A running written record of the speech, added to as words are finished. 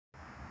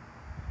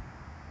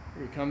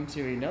We come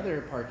to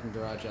another parking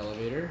garage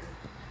elevator.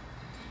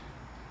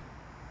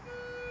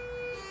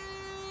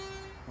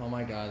 Oh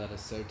my god, that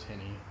is so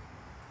tinny.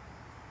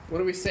 What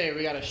do we say?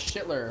 We got a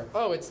Schindler.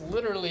 Oh, it's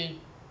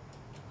literally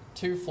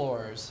 2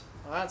 floors.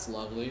 Oh, that's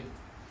lovely.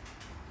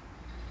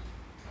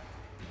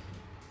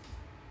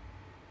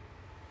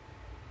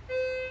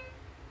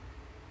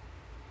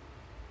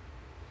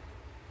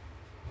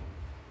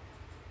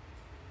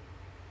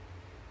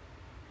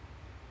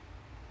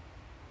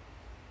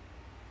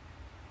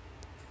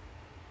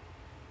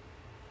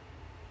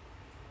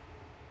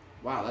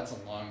 Wow, that's a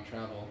long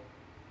travel.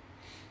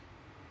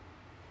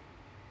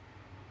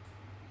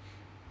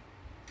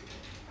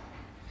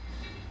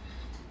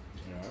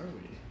 Where are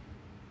we?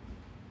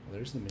 Well,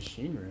 there's the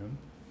machine room.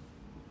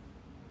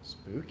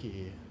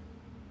 Spooky.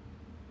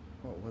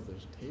 Oh, what,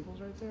 there's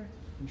tables right there?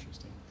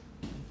 Interesting.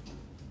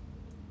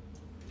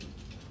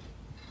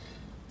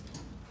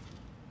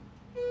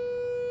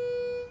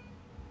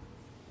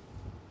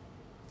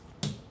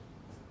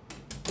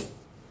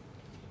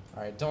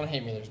 Alright, don't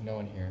hate me, there's no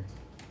one here.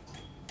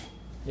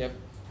 Yep,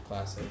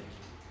 classic.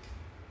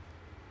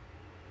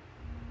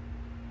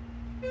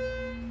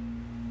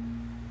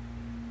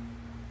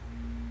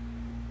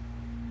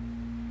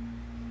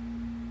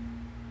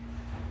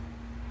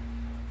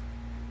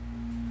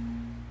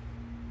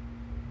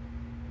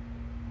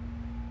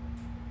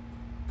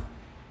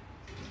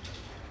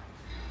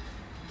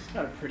 It's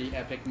got a pretty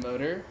epic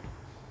motor.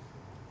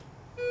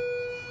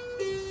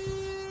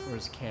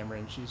 Where's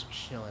Cameron? She's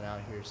chilling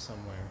out here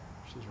somewhere.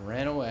 She's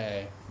ran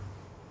away.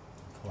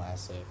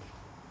 Classic.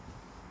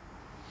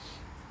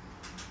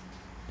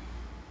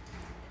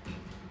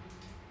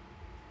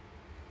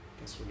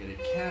 Guess we'll get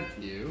a cab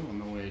view on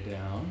the way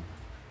down.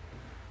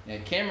 Yeah,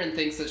 Cameron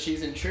thinks that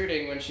she's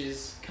intruding when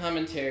she's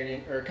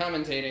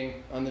commentating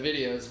on the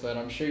videos, but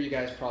I'm sure you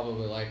guys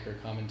probably like her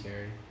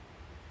commentary.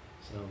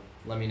 So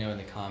let me know in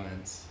the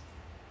comments.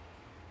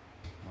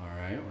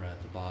 Alright, we're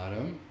at the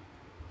bottom.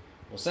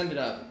 We'll send it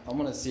up. I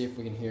want to see if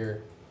we can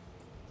hear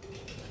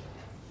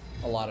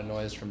a lot of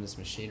noise from this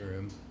machine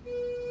room.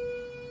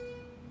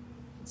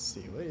 Let's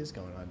see, what is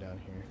going on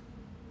down here?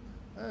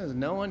 There's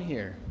no one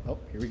here. Oh,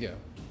 here we go.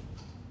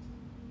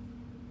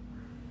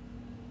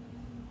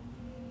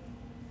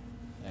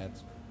 Yeah,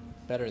 it's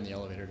better in the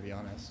elevator, to be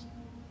honest.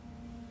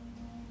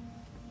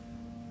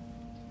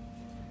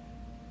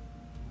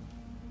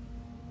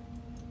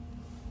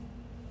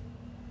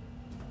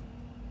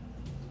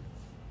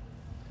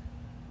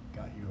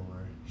 Got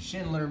your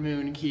Schindler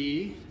moon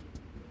key.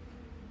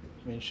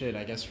 I mean, shit,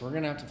 I guess we're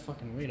gonna have to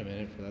fucking wait a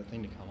minute for that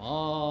thing to come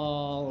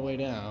all the way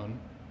down.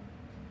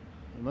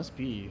 It must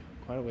be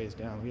quite a ways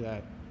down. Look at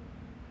that.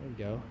 There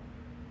we go.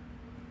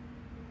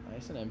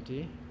 Nice and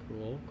empty.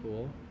 Cool,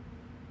 cool.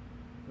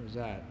 Where's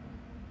that?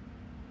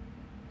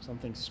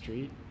 Something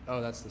street? Oh,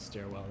 that's the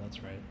stairwell,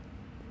 that's right.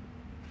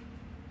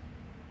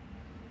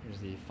 Here's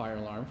the fire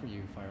alarm for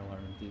you fire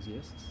alarm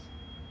enthusiasts.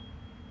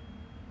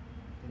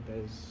 I think that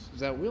is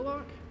that wheel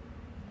lock?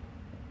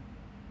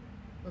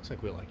 Looks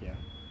like wheel lock, yeah.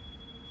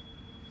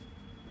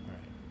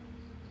 Alright.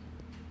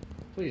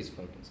 Please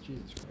focus,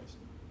 Jesus Christ.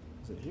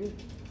 Is it here?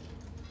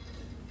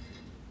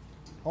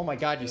 Oh my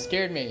god, you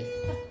scared me.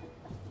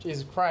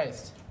 Jesus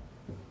Christ.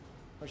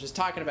 I was just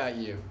talking about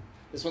you.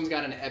 This one's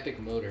got an epic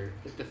motor.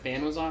 If the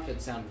fan was off,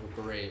 it'd sound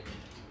great.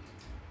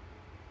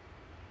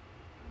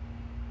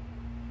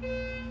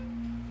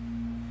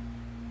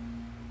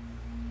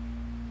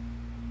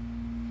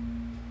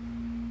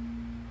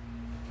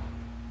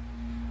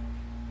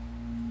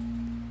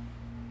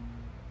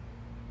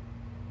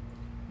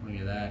 Look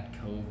at that,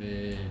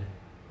 COVID.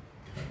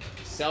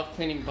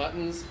 Self-cleaning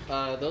buttons.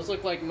 Those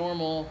look like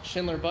normal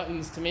Schindler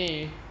buttons to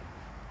me.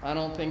 I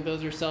don't think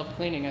those are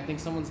self-cleaning. I think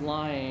someone's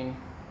lying.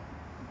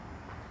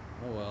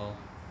 Oh well.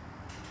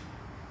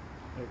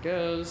 There it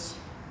goes.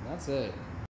 And that's it.